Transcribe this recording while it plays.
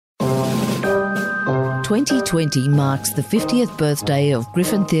2020 marks the 50th birthday of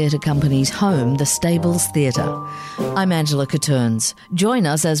Griffin Theatre Company's home, the Stables Theatre. I'm Angela Caterns. Join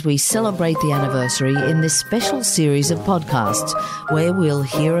us as we celebrate the anniversary in this special series of podcasts where we'll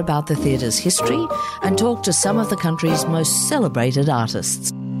hear about the theatre's history and talk to some of the country's most celebrated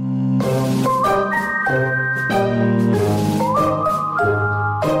artists.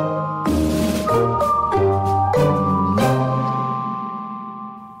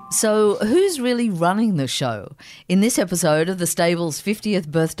 So who's really running the show? In this episode of the Stables 50th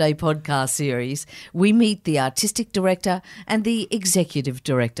Birthday podcast series, we meet the artistic director and the executive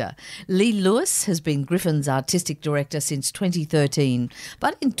director. Lee Lewis has been Griffin's artistic director since 2013,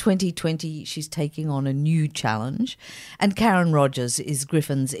 but in 2020 she's taking on a new challenge. And Karen Rogers is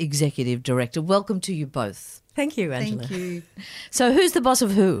Griffin's executive director. Welcome to you both. Thank you, Angela. Thank you. So who's the boss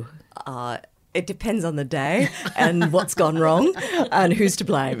of who? It depends on the day and what's gone wrong and who's to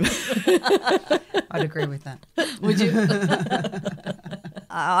blame. I'd agree with that. Would you?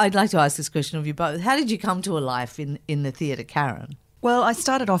 I'd like to ask this question of you both. How did you come to a life in the theatre, Karen? Well, I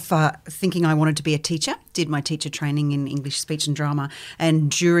started off thinking I wanted to be a teacher, did my teacher training in English speech and drama, and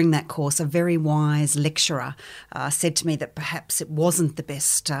during that course a very wise lecturer said to me that perhaps it wasn't the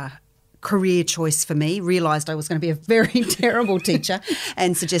best career choice for me, realised I was going to be a very terrible teacher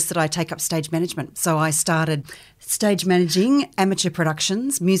and suggested I take up stage management. So I started stage managing amateur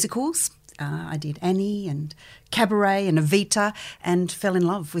productions, musicals. I did Annie and Cabaret and Evita and fell in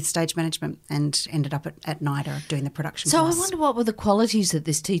love with stage management and ended up at NIDA doing the production course. I wonder what were the qualities that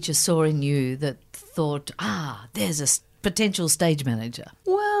this teacher saw in you that thought, there's a potential stage manager?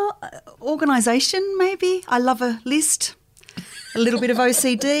 Well, organisation maybe. I love a list. A little bit of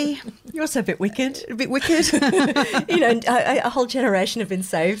OCD. You're also a bit wicked. A bit wicked. A whole generation have been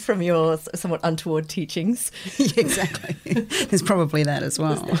saved from your somewhat untoward teachings. Yeah, exactly. There's probably that as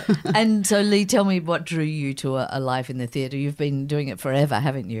well. And so, Lee, tell me what drew you to a life in the theatre. You've been doing it forever,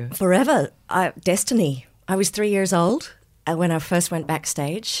 haven't you? Forever. Destiny. I was 3 years old when I first went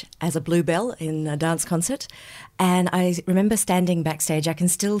backstage as a bluebell in a dance concert. And I remember standing backstage. I can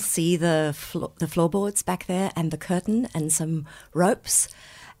still see the floorboards back there and the curtain and some ropes.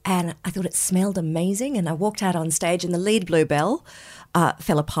 And I thought it smelled amazing. And I walked out on stage and the lead bluebell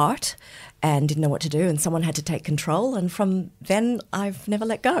fell apart and didn't know what to do. And someone had to take control. And from then, I've never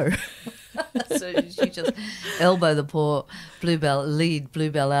let go. So you just elbow the poor lead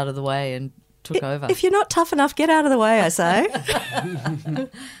bluebell out of the way and took over. If you're not tough enough, get out of the way, I say.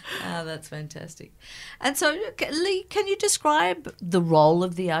 That's fantastic. And so, Lee, can you describe the role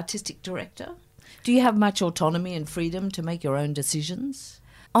of the artistic director? Do you have much autonomy and freedom to make your own decisions?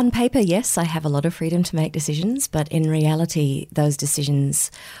 On paper, yes, I have a lot of freedom to make decisions, but in reality, those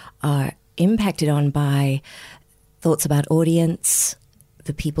decisions are impacted on by thoughts about audience,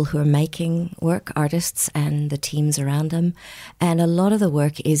 the people who are making work, artists and the teams around them. And a lot of the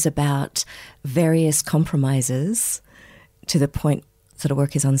work is about various compromises to the point that a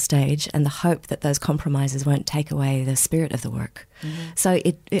work is on stage and the hope that those compromises won't take away the spirit of the work. Mm-hmm. So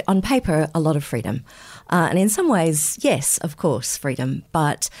it on paper, a lot of freedom. And in some ways, yes, of course, freedom.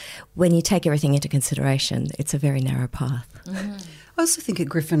 But when you take everything into consideration, it's a very narrow path. Mm-hmm. I also think at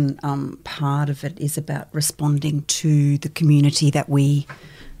Griffin, part of it is about responding to the community that we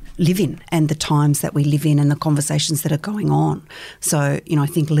live in and the times that we live in and the conversations that are going on. So, I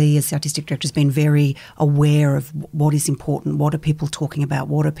think Lee, as the artistic director, has been very aware of what is important, what are people talking about,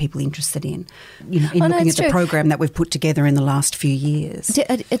 what are people interested in, looking at the program that we've put together in the last few years.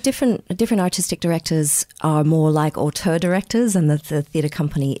 Different artistic directors are more like auteur directors, and the theatre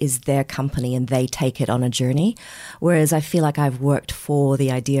company is their company and they take it on a journey, whereas I feel like I've worked for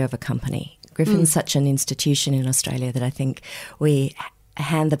the idea of a company. Griffin's such an institution in Australia that I think we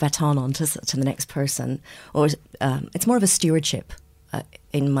hand the baton on to the next person, or it's more of a stewardship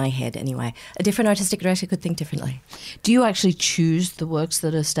in my head anyway. A different artistic director could think differently. Do you actually choose the works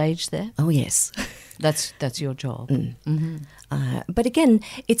that are staged there? Oh, yes. That's your job. Mm. Mm-hmm. But again,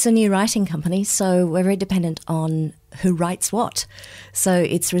 it's a new writing company, so we're very dependent on who writes what. So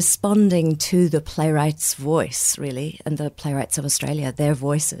it's responding to the playwright's voice, really, and the playwrights of Australia, their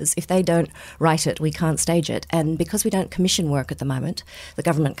voices. If they don't write it, we can't stage it. And because we don't commission work at the moment, the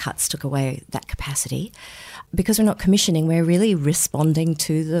government cuts took away that capacity. Because we're not commissioning, we're really responding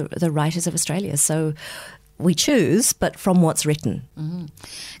to the writers of Australia. So we choose, but from what's written. Mm-hmm.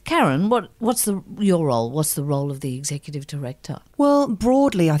 Karen, what's your role? What's the role of the executive director? Well,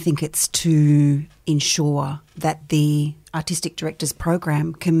 broadly, I think it's to ensure that the artistic director's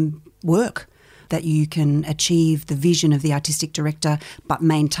program can work that you can achieve the vision of the artistic director but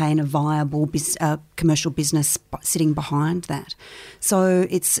maintain a viable commercial business sitting behind that. So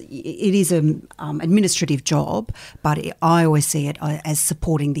it is an administrative job, but I always see it as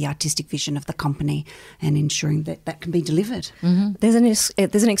supporting the artistic vision of the company and ensuring that that can be delivered. Mm-hmm.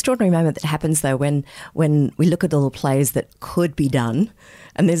 There's an extraordinary moment that happens though when we look at all the plays that could be done.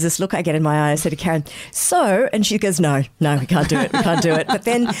 And there's this look I get in my eye. I said to Karen, so, and she goes, no, we can't do it. But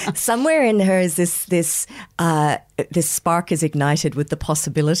then somewhere in her is this spark is ignited with the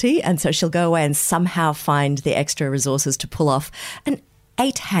possibility. And so she'll go away and somehow find the extra resources to pull off an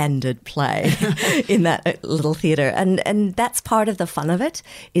 8-handed play in that little theatre. And that's part of the fun of it,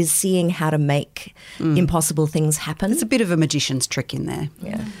 is seeing how to make impossible things happen. It's a bit of a magician's trick in there.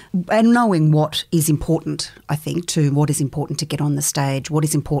 Yeah. And knowing what is important, I think, to what is important to get on the stage, what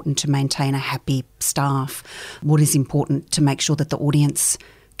is important to maintain a happy staff, what is important to make sure that the audience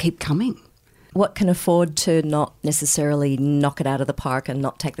keep coming. What can afford to not necessarily knock it out of the park and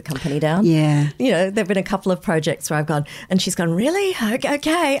not take the company down? Yeah. You know, there have been a couple of projects where I've gone, and she's gone, really?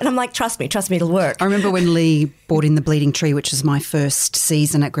 Okay. And I'm like, trust me, it'll work. I remember when Lee brought in The Bleeding Tree, which was my first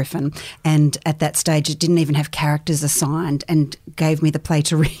season at Griffin, and at that stage it didn't even have characters assigned, and gave me the play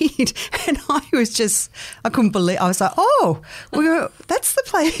to read. And I couldn't believe, I was like, that's the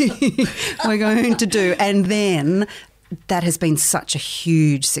play we're going to do. And then that has been such a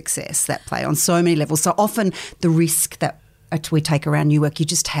huge success, that play, on so many levels. So often the risk that we take around new work, you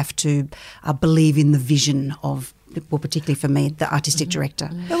just have to believe in the vision of, well, particularly for me, the artistic director.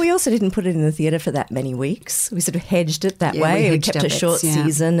 But we also didn't put it in the theatre for that many weeks. We sort of hedged it that way. We kept a short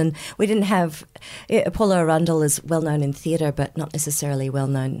season, and we didn't have... Paula Arundel is well known in theatre, but not necessarily well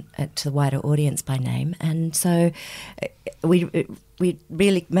known to the wider audience by name. And so we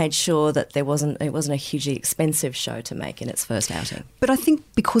really made sure that it wasn't a hugely expensive show to make in its first outing. But I think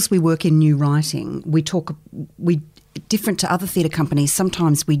because we work in new writing, we different to other theatre companies,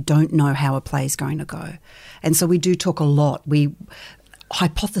 sometimes we don't know how a play is going to go. And so we do talk a lot. We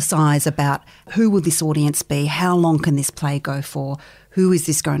hypothesise about who will this audience be, how long can this play go for, who is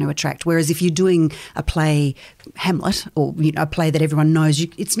this going to attract? Whereas if you're doing a play, Hamlet, or a play that everyone knows,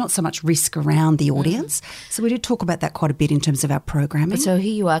 it's not so much risk around the audience. So we do talk about that quite a bit in terms of our programming. But so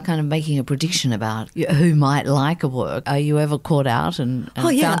here you are kind of making a prediction about who might like a work. Are you ever caught out and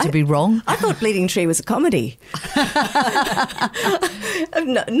found to be wrong? I thought Bleeding Tree was a comedy.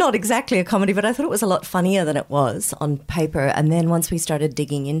 Not exactly a comedy, but I thought it was a lot funnier than it was on paper. And then once we started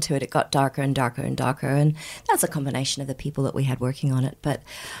digging into it, it got darker and darker and darker. And that's a combination of the people that we had working on it. But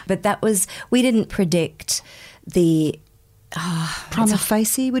that was, we didn't predict the prima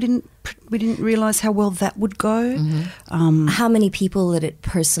facie. We didn't realise how well that would go. Mm-hmm. How many people that it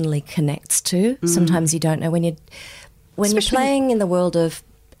personally connects to. Sometimes you don't know when you're playing in the world of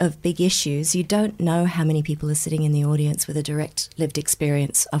big issues. You don't know how many people are sitting in the audience with a direct lived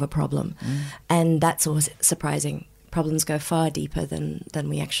experience of a problem, and that's always surprising. Problems go far deeper than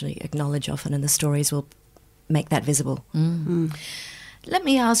we actually acknowledge often, and the stories will make that visible. Let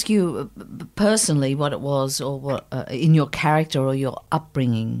me ask you personally what it was, or what in your character or your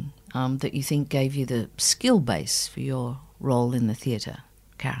upbringing that you think gave you the skill base for your role in the theatre,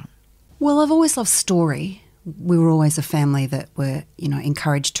 Karen. Well, I've always loved story. We were always a family that were,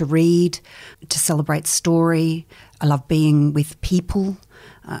 encouraged to read, to celebrate story. I love being with people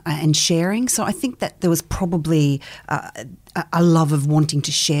and sharing. So I think that there was probably a love of wanting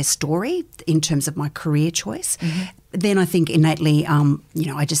to share story in terms of my career choice. Then I think innately,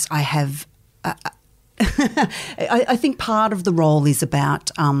 I have. I think part of the role is about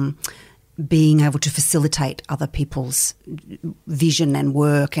being able to facilitate other people's vision and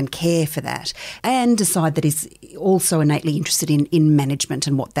work and care for that, and decide that is also innately interested in management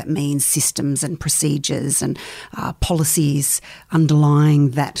and what that means, systems and procedures and policies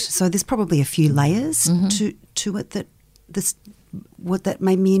underlying that. So there's probably a few layers to it that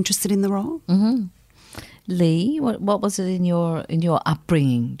made me interested in the role. Lee, what was it in your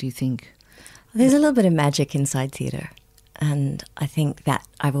upbringing, do you think? There's a little bit of magic inside theatre. And I think that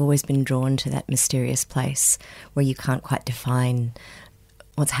I've always been drawn to that mysterious place where you can't quite define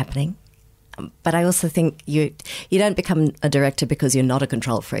what's happening. But I also think you don't become a director because you're not a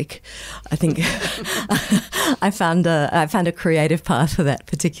control freak. I think I found a creative path for that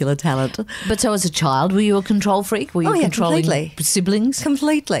particular talent. But so as a child, were you a control freak? Were you controlling completely. Siblings?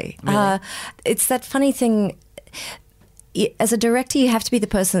 Completely. Really? It's that funny thing. As a director, you have to be the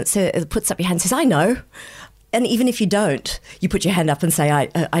person that puts up your hand and says, I know. And even if you don't, you put your hand up and say,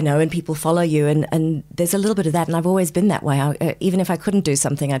 I know, and people follow you. And there's a little bit of that. And I've always been that way. Even if I couldn't do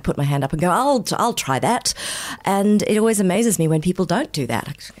something, I'd put my hand up and go, I'll try that. And it always amazes me when people don't do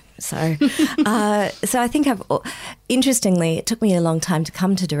that. So I think interestingly, it took me a long time to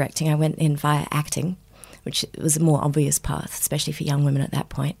come to directing. I went in via acting, which was a more obvious path, especially for young women at that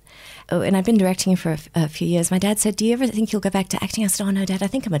point. And I've been directing for a few years. My dad said, "Do you ever think you'll go back to acting?" I said, "Oh, no, Dad, I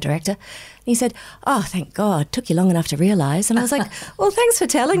think I'm a director." And he said, "Oh, thank God. Took you long enough to realise." And I was like, "Well, thanks for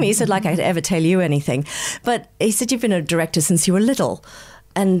telling me." He said, "Like I'd ever tell you anything." But he said, "You've been a director since you were little."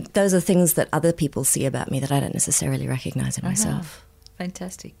 And those are things that other people see about me that I don't necessarily recognise in myself.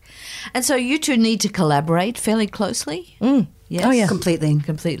 Fantastic. And so you two need to collaborate fairly closely? Yes? Oh, yeah.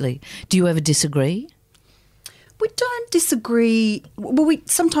 Completely. Do you ever disagree? We don't disagree. Well, we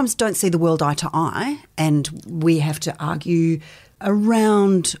sometimes don't see the world eye to eye, and we have to argue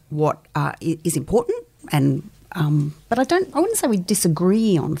around what is important. And but I wouldn't say we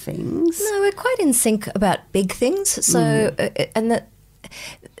disagree on things. No, we're quite in sync about big things. So, and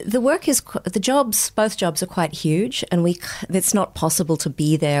the work is both jobs are quite huge, and it's not possible to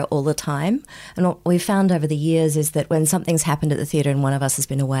be there all the time. And what we've found over the years is that when something's happened at the theatre and one of us has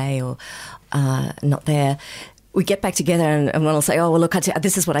been away or not there, we get back together and one will say, "Oh, well, look,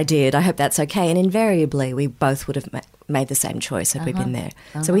 this is what I did. I hope that's okay." And invariably, we both would have made the same choice had we been there.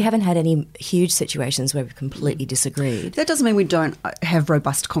 So we haven't had any huge situations where we've completely disagreed. That doesn't mean we don't have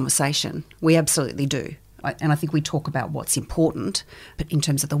robust conversation. We absolutely do. And I think we talk about what's important, but in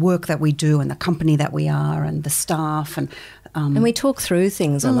terms of the work that we do and the company that we are and the staff and we talk through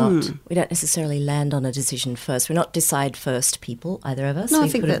things a lot. We don't necessarily land on a decision first. We're not decide first people, either of us. No, I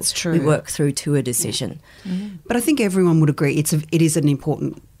think that's true. We work through to a decision. Yeah. But I think everyone would agree it is an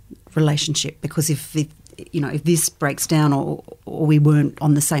important relationship, because if this breaks down or we weren't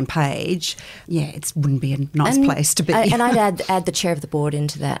on the same page, it wouldn't be a nice place to be. And I'd add the chair of the board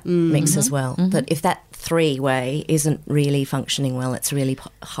into that mix as well. That if that three-way isn't really functioning well, it's really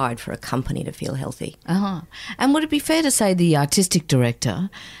hard for a company to feel healthy. And would it be fair to say the artistic director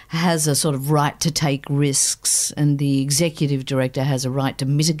has a sort of right to take risks and the executive director has a right to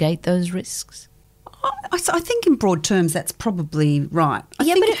mitigate those risks? I think in broad terms that's probably right. But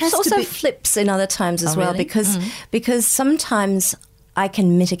it also flips in other times as well, really? because sometimes I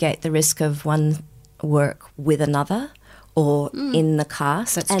can mitigate the risk of one work with another or in the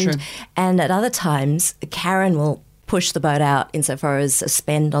cast. That's true. And at other times, Karen will push the boat out insofar as a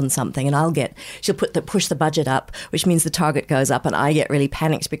spend on something, and she'll push the budget up, which means the target goes up, and I get really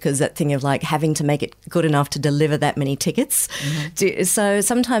panicked because that thing of like having to make it good enough to deliver that many tickets. So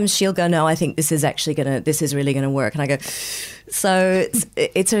sometimes she'll go, "No, I think this is really going to work," and I go. So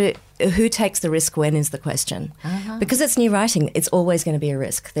it's who takes the risk when is the question. Because it's new writing, it's always going to be a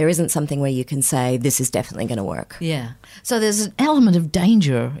risk. There isn't something where you can say this is definitely going to work. Yeah. So there's an element of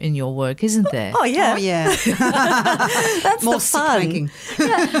danger in your work, isn't there? Oh, yeah. Oh, yeah. That's more the fun. Sick-making.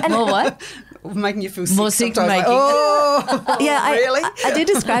 Yeah. More what? Making you feel sick. More sick sometimes, making. like, oh, Yeah, really? I do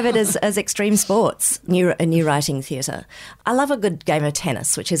describe it as extreme sports, new writing theatre. I love a good game of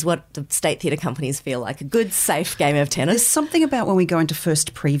tennis, which is what the state theatre companies feel like, a good, safe game of tennis. There's something about when we go into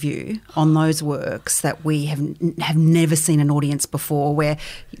first preview on those works that we have never seen an audience before, where,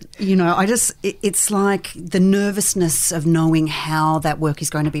 it's like the nervousness of knowing how that work is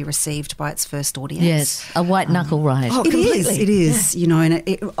going to be received by its first audience. Yes, a white knuckle ride. Oh, it is,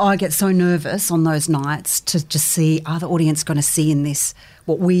 and I get so nervous on those nights to just see, are the audience going to see in this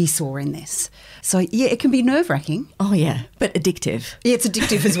what we saw in this? So, yeah, it can be nerve-wracking. Oh, yeah, but addictive. Yeah, it's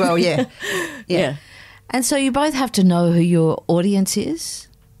addictive as well, yeah. Yeah. And so you both have to know who your audience is?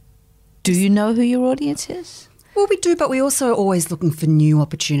 Do you know who your audience is? Well, we do, but we also are always looking for new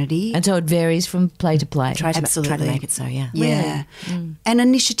opportunity. And so it varies from play to play. Try to make it so, yeah. Yeah. And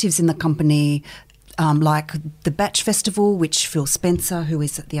initiatives in the company, like the Batch Festival, which Phil Spencer, who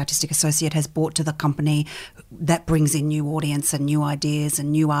is the artistic associate, has brought to the company, that brings in new audience and new ideas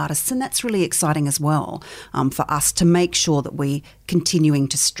and new artists, and that's really exciting as well, for us to make sure that we continuing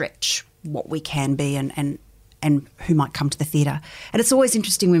to stretch what we can be and who might come to the theatre. And it's always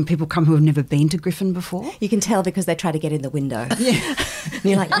interesting when people come who have never been to Griffin before. You can tell because they try to get in the window. Yeah. And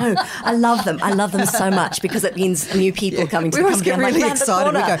you're like, no, I love them. I love them so much because it means new people coming to the company. We always get really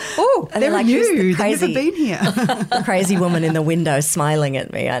excited. We go, oh, they're like, new. They've never been here. The crazy woman in the window smiling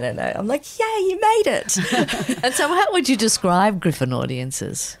at me. I don't know. I'm like, yeah, you made it. And so how would you describe Griffin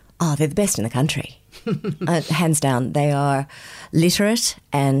audiences? Oh, they're the best in the country. Hands down. They are literate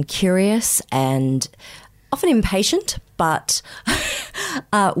and curious and often impatient, but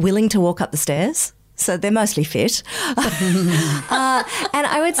willing to walk up the stairs. So they're mostly fit. And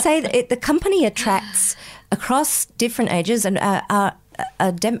I would say that the company attracts across different ages, and our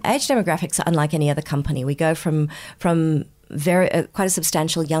age demographics are unlike any other company. We go from quite a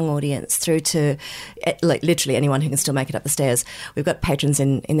substantial young audience through to like literally anyone who can still make it up the stairs. We've got patrons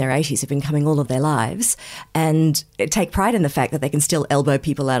in their 80s who've been coming all of their lives and take pride in the fact that they can still elbow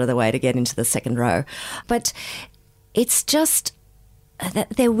people out of the way to get into the second row. But it's just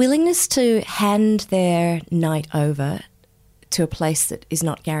their willingness to hand their night over to a place that is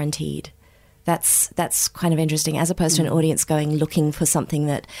not guaranteed. That's kind of interesting, as opposed to an audience going looking for something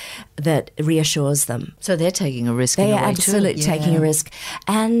that reassures them. So they're taking a risk. They in a are way absolutely too. taking a risk,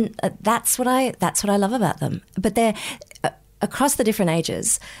 and that's what I love about them. But they're across the different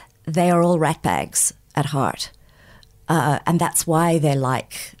ages, they are all ratbags at heart, and that's why they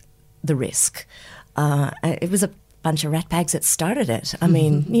like the risk. It was a bunch of ratbags that started it. I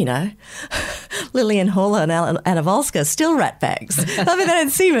mean, Lillian Hall and Anna Volska, still ratbags. I mean, they don't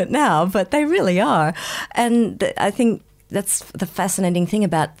seem it now, but they really are. And I think that's the fascinating thing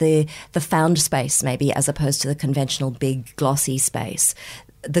about the found space, maybe, as opposed to the conventional big glossy space.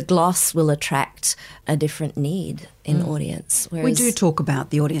 The gloss will attract a different need in audience. We do talk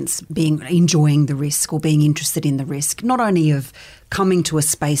about the audience enjoying the risk or being interested in the risk, not only of coming to a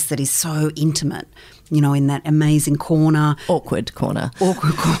space that is so intimate, in that amazing corner. Awkward corner.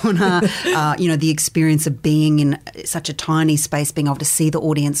 The experience of being in such a tiny space, being able to see the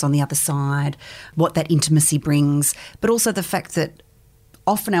audience on the other side, what that intimacy brings, but also the fact that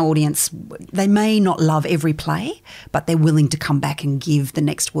often our audience, they may not love every play, but they're willing to come back and give the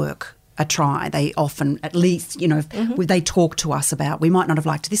next work a try. They often, at least, they talk to us about, we might not have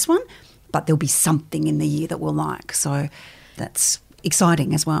liked this one, but there'll be something in the year that we'll like. So that's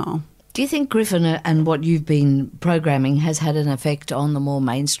exciting as well. Do you think Griffin and what you've been programming has had an effect on the more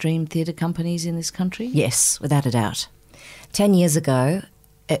mainstream theatre companies in this country? Yes, without a doubt. 10 years ago,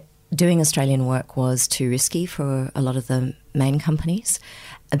 doing Australian work was too risky for a lot of the main companies.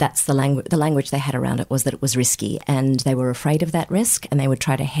 That's the language they had around it, was that it was risky, and they were afraid of that risk, and they would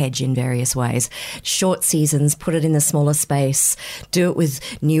try to hedge in various ways. Short seasons, put it in a smaller space, do it with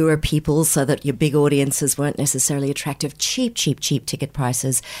newer people so that your big audiences weren't necessarily attractive, cheap ticket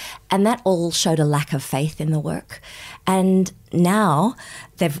prices. And that all showed a lack of faith in the work. And now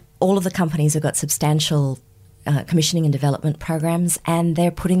all of the companies have got substantial commissioning and development programs, and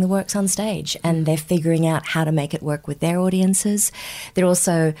they're putting the works on stage, and they're figuring out how to make it work with their audiences. They're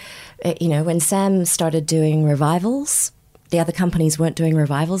also, when Sam started doing revivals, the other companies weren't doing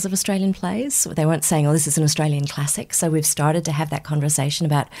revivals of Australian plays. They weren't saying, this is an Australian classic. So we've started to have that conversation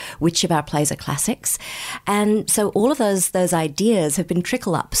about which of our plays are classics. And so all of those ideas have been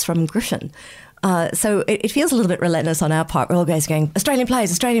trickle-ups from Griffin. So it feels a little bit relentless on our part. We're all going, Australian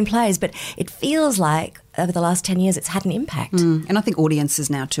plays, but it feels like over the last 10 years it's had an impact. And I think audiences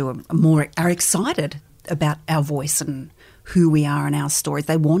now too are excited about our voice and who we are and our stories.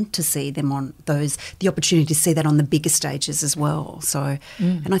 They want to see them on the opportunity to see that on the bigger stages as well. So,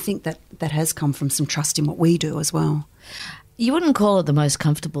 and I think that has come from some trust in what we do as well. You wouldn't call it the most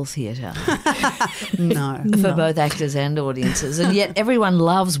comfortable theatre. No. For both actors and audiences. And yet everyone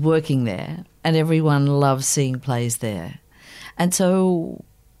loves working there and everyone loves seeing plays there. And so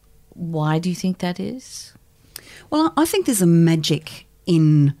why do you think that is? Well, I think there's a magic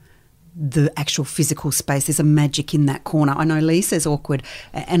in the actual physical space. There's a magic in that corner. I know Lee says awkward,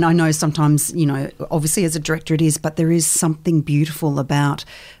 and I know sometimes, obviously as a director it is, but there is something beautiful about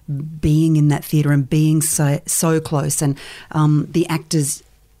being in that theatre and being so close, and the actors,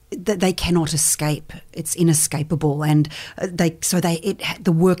 they cannot escape. It's inescapable, and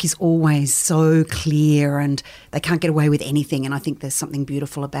the work is always so clear, and they can't get away with anything. And I think there's something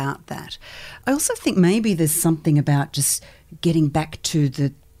beautiful about that. I also think maybe there's something about just getting back to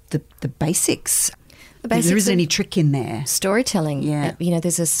the basics. There isn't any trick in there. Storytelling. Yeah.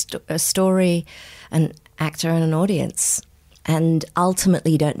 There's a story, an actor and an audience. And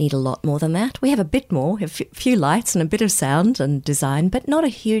ultimately you don't need a lot more than that. We have a bit more, a few lights and a bit of sound and design, but not a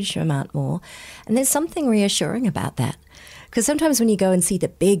huge amount more. And there's something reassuring about that. Because sometimes when you go and see the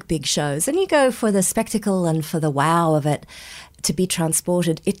big shows, and you go for the spectacle and for the wow of it, to be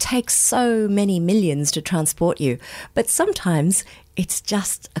transported, it takes so many millions to transport you. But sometimes it's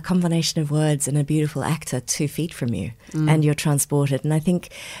just a combination of words and a beautiful actor 2 feet from you, and you're transported. And I think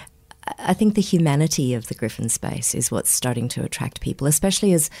the humanity of the Griffin space is what's starting to attract people,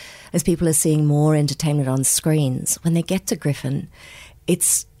 especially as people are seeing more entertainment on screens. When they get to Griffin,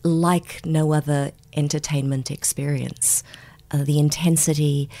 it's like no other entertainment experience. The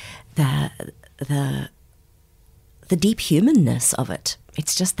intensity, the deep humanness of it.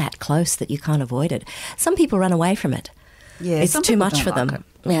 It's just that close that you can't avoid it. Some people run away from it. Yeah, it's some too people much don't for them. like it.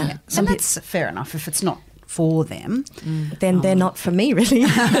 Yeah. And that's fair enough if it's not for them. Then they're not for me, really.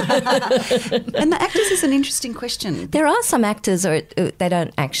 And the actors is an interesting question. There are some actors they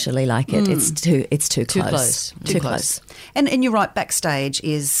don't actually like it. It's too close. Too close. And you're right, backstage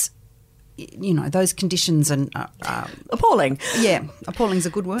is, those conditions and Appalling. Yeah, appalling's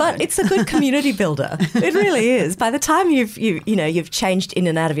a good word. But it's a good community builder. It really is. By the time you've changed in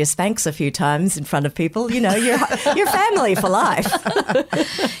and out of your Spanx a few times in front of people, you're family for life.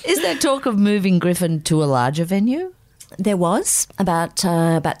 Is there talk of moving Griffin to a larger venue? There was about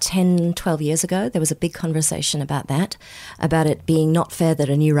 10, 12 years ago. There was a big conversation about that, about it being not fair that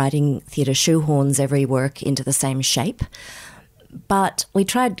a new writing theatre shoehorns every work into the same shape. But we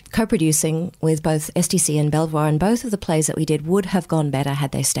tried co-producing with both STC and Belvoir, and both of the plays that we did would have gone better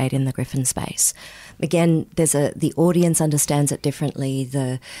had they stayed in the Griffin space. Again, the audience understands it differently.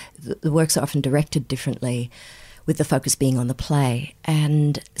 The works are often directed differently, with the focus being on the play.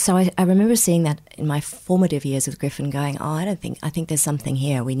 And so I remember seeing that in my formative years with Griffin, going, I think there's something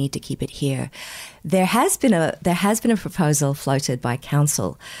here. We need to keep it here. There has been a proposal floated by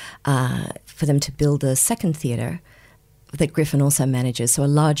council for them to build a second theatre that Griffin also manages, so a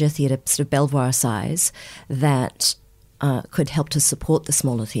larger theatre, sort of Belvoir size, that could help to support the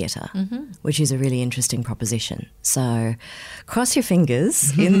smaller theatre, which is a really interesting proposition. So cross your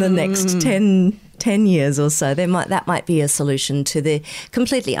fingers in the next 10 years or so, that might be a solution to the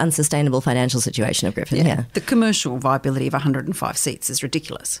completely unsustainable financial situation of Griffin. Yeah. The commercial viability of 105 seats is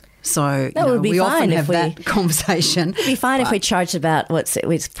ridiculous. So that would be we fine often if have that conversation. It would be fine if we charged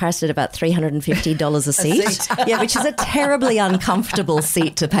we priced it about $350 a seat. Yeah, which is a terribly uncomfortable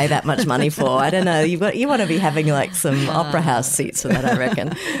seat to pay that much money for. I don't know. You want to be having like some opera house seats for that, I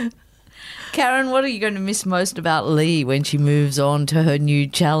reckon. Karen, what are you going to miss most about Lee when she moves on to her new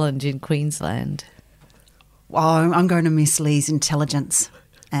challenge in Queensland? Well, I'm going to miss Lee's intelligence,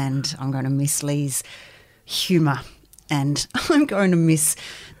 and I'm going to miss Lee's humour, and I'm going to miss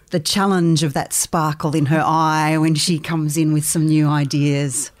the challenge of that sparkle in her eye when she comes in with some new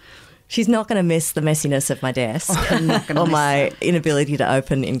ideas. She's not going to miss the messiness of my desk or my inability to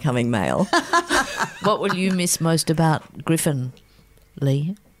open incoming mail. What will you miss most about Griffin,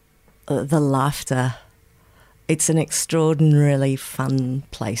 Lee? The laughter. It's an extraordinarily fun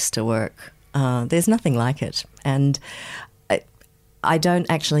place to work. There's nothing like it. And I don't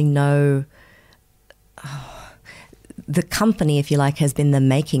actually know... the company, if you like, has been the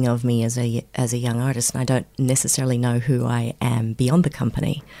making of me as a young artist, and I don't necessarily know who I am beyond the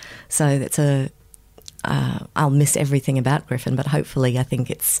company. So I'll miss everything about Griffin, but hopefully I think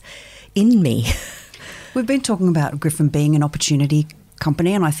it's in me. We've been talking about Griffin being an opportunity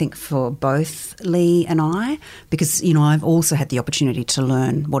company, and I think for both Lee and I, because I've also had the opportunity to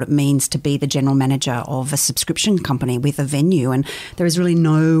learn what it means to be the general manager of a subscription company with a venue, and there is really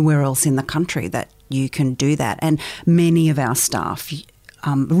nowhere else in the country that you can do that. And many of our staff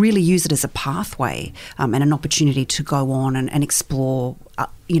really use it as a pathway and an opportunity to go on and explore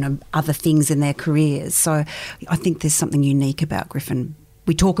other things in their careers. So I think there's something unique about Griffin.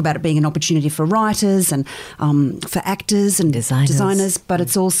 We talk about it being an opportunity for writers and for actors and designers, but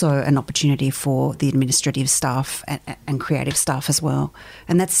it's also an opportunity for the administrative staff and creative staff as well.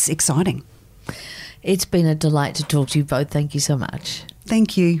 And that's exciting. It's been a delight to talk to you both. Thank you so much.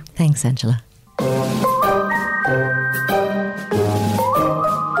 Thank you. Thanks, Angela.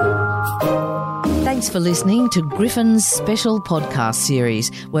 Thanks for listening to Griffin's special podcast series,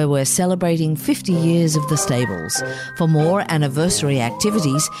 where we're celebrating 50 years of the stables. For more anniversary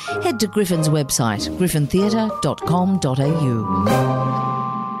activities, head to Griffin's website, griffintheatre.com.au.